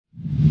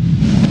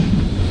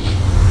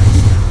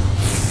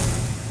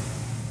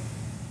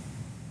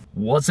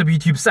What's up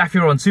YouTube, Saf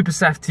here on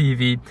SuperSaf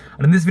TV,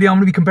 and in this video I'm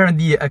going to be comparing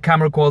the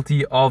camera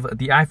quality of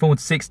the iPhone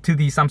 6 to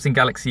the Samsung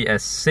Galaxy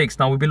S6.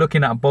 Now we'll be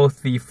looking at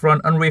both the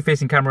front and rear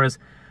facing cameras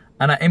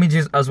and at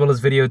images as well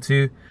as video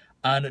too.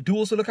 And do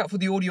also look out for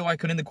the audio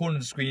icon in the corner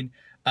of the screen,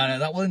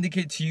 and that will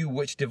indicate to you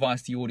which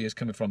device the audio is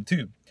coming from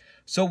too.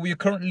 So we are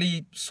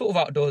currently sort of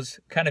outdoors,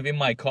 kind of in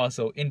my car,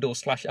 so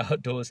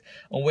indoors/outdoors,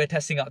 and we're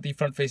testing out the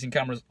front-facing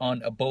cameras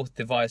on both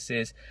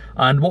devices.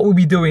 And what we'll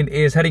be doing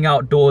is heading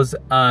outdoors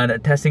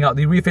and testing out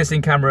the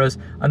rear-facing cameras,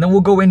 and then we'll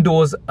go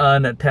indoors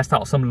and test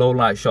out some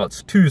low-light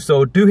shots too.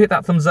 So do hit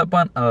that thumbs up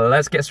button, and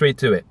let's get straight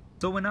to it.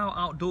 So we're now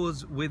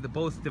outdoors with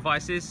both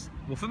devices.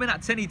 We're filming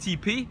at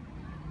 1080p.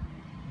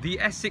 The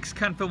S6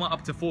 can film at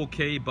up to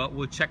 4K, but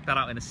we'll check that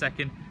out in a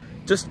second.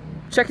 Just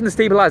checking the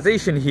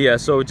stabilization here,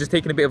 so just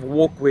taking a bit of a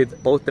walk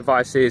with both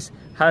devices,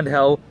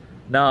 handheld.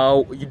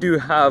 Now you do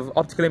have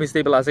optical image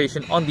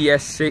stabilization on the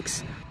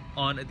S6.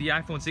 On the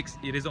iPhone 6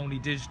 it is only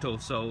digital,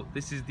 so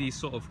this is the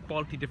sort of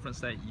quality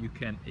difference that you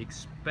can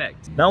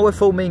expect. Now we're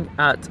filming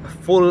at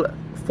full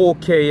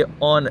 4K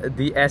on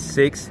the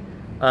S6,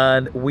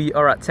 and we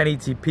are at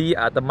 1080p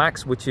at the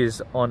max, which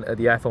is on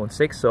the iPhone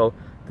 6. So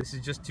this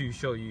is just to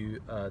show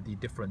you the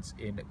difference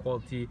in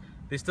quality.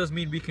 This does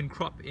mean we can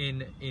crop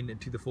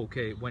into the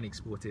 4K when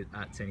exported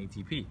at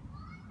 1080p.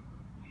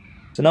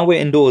 So now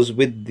we're indoors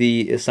with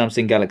the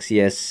Samsung Galaxy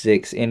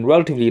S6 in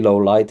relatively low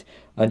light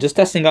and just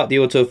testing out the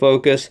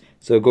autofocus.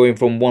 So going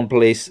from one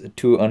place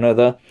to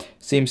another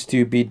seems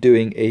to be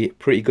doing a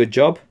pretty good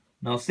job.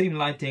 Now same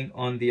lighting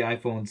on the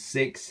iPhone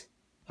 6,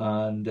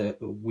 and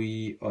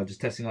we are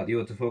just testing out the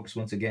autofocus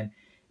once again.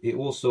 It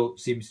also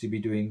seems to be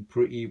doing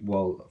pretty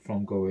well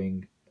from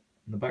going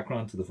in the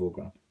background to the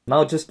foreground.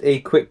 Now just a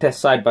quick test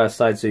side by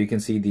side so you can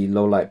see the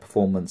low light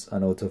performance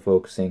and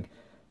autofocusing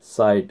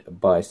side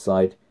by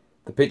side.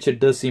 The picture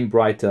does seem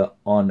brighter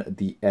on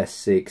the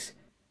S6,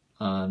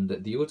 and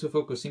the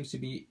autofocus seems to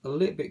be a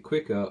little bit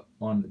quicker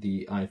on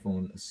the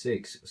iPhone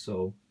 6,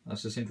 so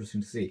that's just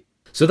interesting to see.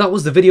 So that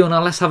was the video.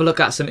 Now let's have a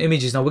look at some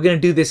images. Now we're going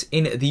to do this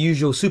in the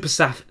usual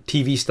SuperSaf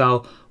TV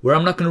style, where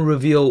I'm not going to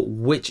reveal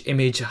which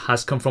image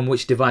has come from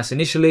which device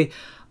initially,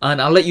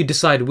 and I'll let you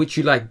decide which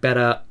you like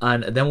better,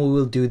 and then we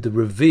will do the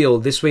reveal.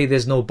 This way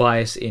there's no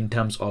bias in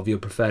terms of your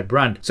preferred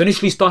brand. So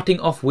initially starting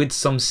off with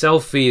some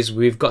selfies.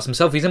 We've got some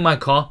selfies in my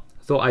car.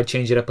 Thought I'd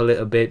change it up a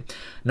little bit.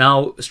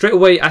 Now straight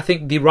away I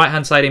think the right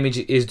hand side image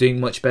is doing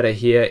much better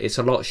here. It's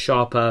a lot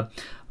sharper,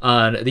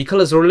 and the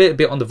colors are a little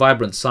bit on the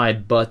vibrant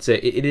side, but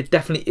it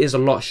definitely is a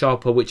lot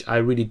sharper, which I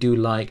really do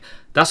like.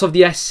 That's of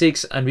the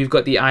S6, and we've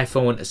got the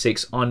iPhone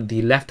 6 on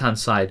the left hand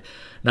side.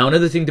 Now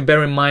another thing to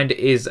bear in mind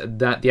is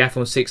that the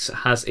iPhone 6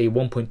 has a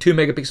 1.2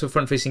 megapixel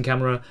front facing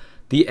camera.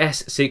 The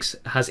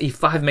S6 has a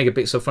 5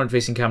 megapixel front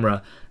facing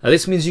camera. Now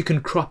this means you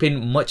can crop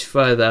in much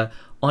further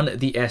on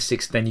the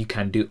S6 than you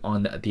can do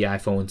on the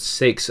iPhone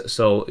 6,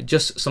 so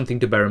just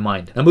something to bear in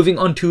mind. Now moving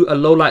on to a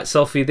low light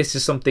selfie. This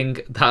is something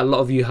that a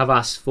lot of you have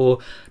asked for.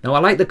 Now I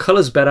like the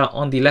colors better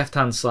on the left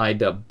hand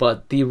side,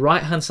 but the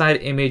right hand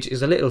side image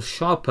is a little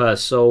sharper,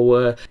 so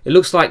it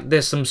looks like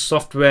there's some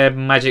software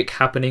magic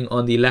happening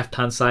on the left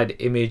hand side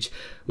image,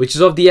 which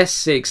is of the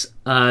S6,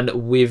 and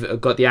we've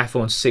got the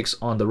iPhone 6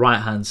 on the right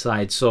hand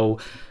side. So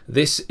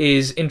this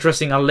is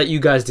interesting. I'll let you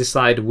guys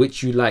decide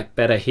which you like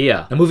better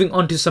here. Now moving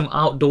on to some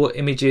outdoor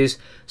images.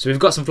 So we've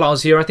got some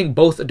flowers here. I think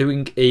both are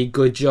doing a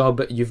good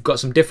job. You've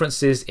got some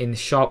differences in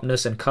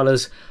sharpness and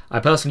colors. I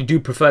personally do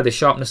prefer the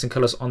sharpness and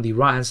colors on the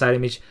right hand side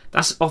image.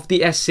 That's off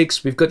the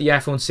S6. We've got the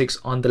iPhone 6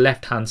 on the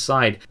left hand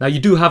side. Now you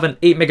do have an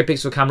 8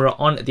 megapixel camera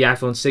on the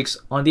iPhone 6.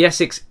 On the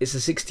S6 it's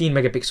a 16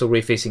 megapixel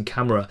rear facing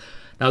camera.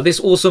 Now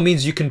this also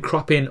means you can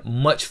crop in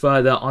much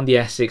further on the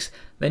S6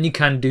 than you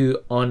can do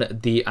on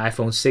the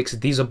iPhone 6.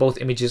 These are both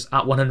images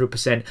at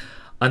 100%,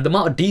 and the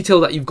amount of detail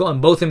that you've got in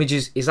both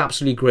images is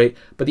absolutely great,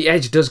 but the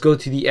edge does go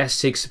to the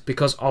S6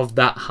 because of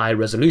that high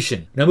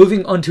resolution. Now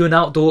moving on to an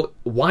outdoor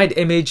wide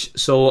image.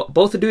 So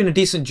both are doing a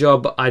decent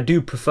job, but I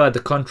do prefer the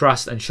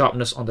contrast and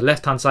sharpness on the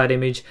left hand side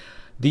image.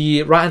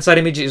 The right hand side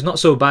image is not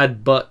so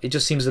bad, but it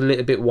just seems a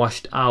little bit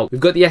washed out. We've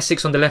got the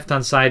S6 on the left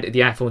hand side, the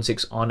iPhone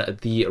 6 on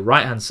the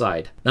right hand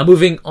side. Now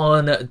moving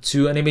on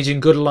to an image in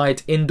good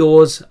light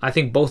indoors. I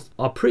think both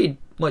are pretty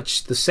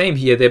much the same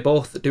here. They're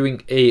both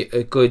doing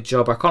a good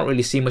job. I can't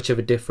really see much of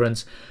a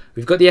difference.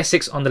 We've got the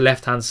S6 on the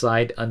left hand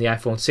side and the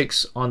iPhone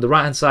 6 on the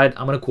right hand side.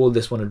 I'm going to call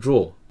this one a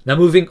draw. Now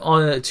moving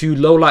on to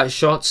low light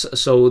shots.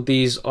 So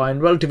these are in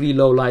relatively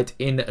low light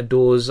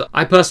indoors.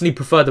 I personally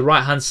prefer the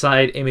right hand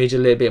side image a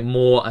little bit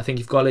more. I think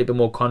you've got a little bit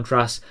more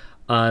contrast,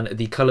 and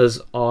the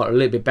colors are a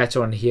little bit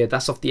better on here.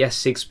 That's off the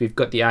S6. We've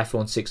got the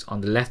iPhone 6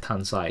 on the left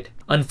hand side.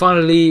 And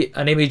finally,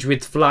 an image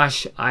with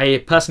flash.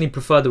 I personally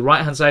prefer the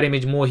right hand side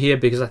image more here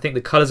because I think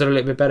the colors are a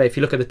little bit better. If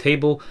you look at the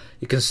table,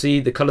 you can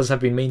see the colors have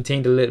been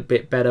maintained a little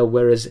bit better,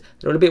 whereas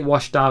they're a little bit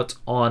washed out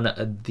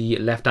on the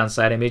left hand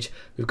side image.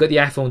 We've got the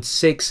iPhone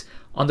 6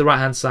 on the right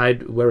hand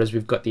side, whereas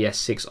we've got the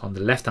S6 on the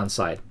left hand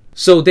side.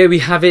 So there we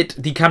have it,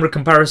 the camera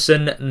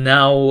comparison.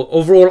 Now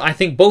overall I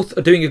think both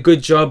are doing a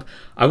good job.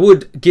 I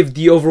would give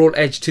the overall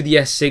edge to the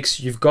S6.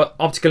 You've got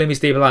optical image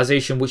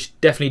stabilization, which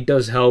definitely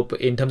does help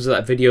in terms of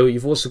that video.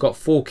 You've also got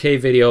 4K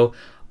video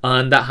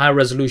and that high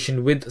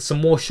resolution with some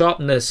more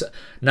sharpness.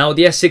 Now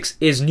the S6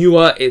 is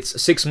newer,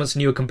 it's 6 months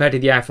newer compared to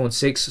the iPhone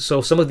 6,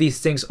 so some of these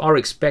things are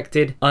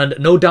expected, and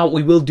no doubt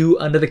we will do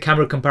another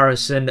camera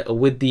comparison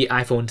with the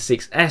iPhone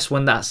 6s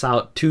when that's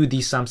out to the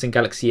Samsung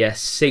Galaxy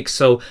S6,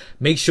 so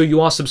make sure you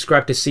are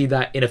subscribed to see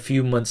that in a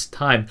few months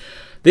time.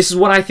 This is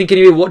what I think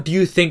anyway. What do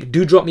you think?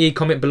 Do drop me a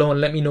comment below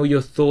and let me know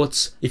your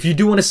thoughts. If you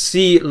do want to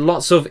see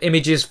lots of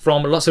images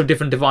from lots of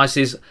different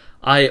devices,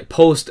 I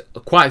post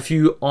quite a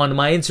few on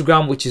my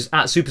Instagram, which is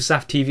at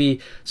SuperSaf TV.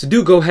 So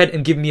do go ahead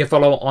and give me a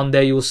follow on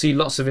there. You will see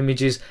lots of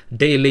images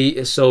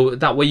daily, so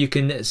that way you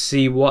can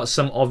see what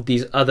some of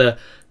these other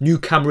new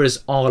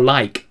cameras are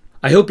like.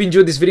 I hope you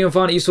enjoyed this video and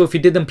found it useful. If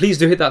you did, then please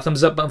do hit that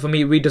thumbs up button for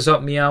me. It really does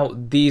help me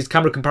out. These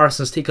camera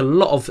comparisons take a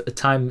lot of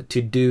time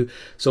to do,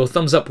 so a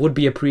thumbs up would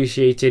be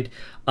appreciated.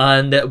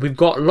 And we've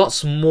got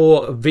lots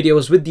more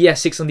videos with the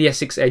S6 and the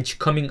S6 Edge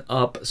coming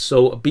up,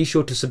 so be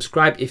sure to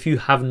subscribe if you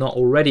have not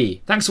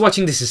already. Thanks for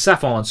watching. This is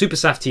Saf on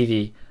SuperSaf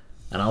TV,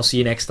 and I'll see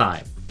you next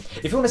time.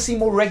 If you want to see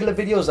more regular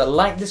videos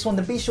like this one,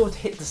 then be sure to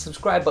hit the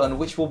subscribe button,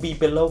 which will be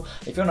below.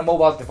 If you're on a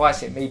mobile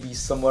device, it may be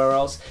somewhere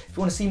else. If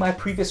you want to see my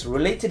previous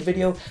related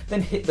video,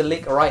 then hit the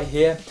link right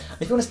here.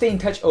 If you want to stay in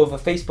touch over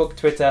Facebook,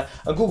 Twitter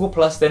and Google+,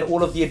 then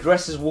all of the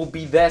addresses will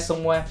be there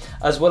somewhere,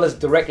 as well as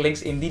direct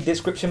links in the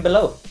description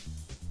below.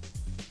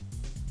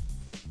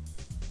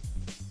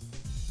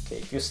 Okay,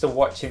 if you're still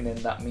watching, then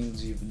that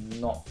means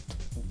you've not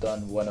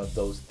done one of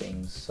those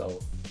things, so,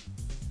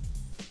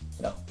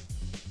 you know.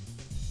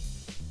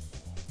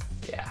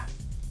 Yeah.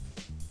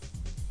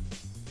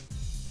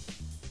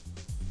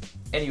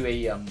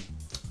 Anyway, I'm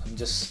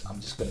just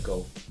gonna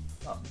go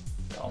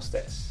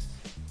downstairs.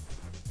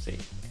 See.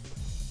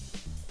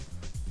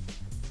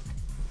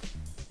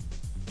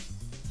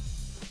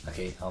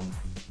 Okay.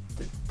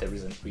 There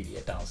isn't really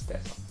a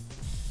downstairs.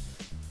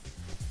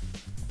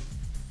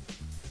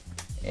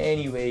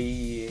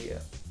 Anyway,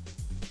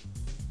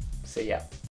 so yeah.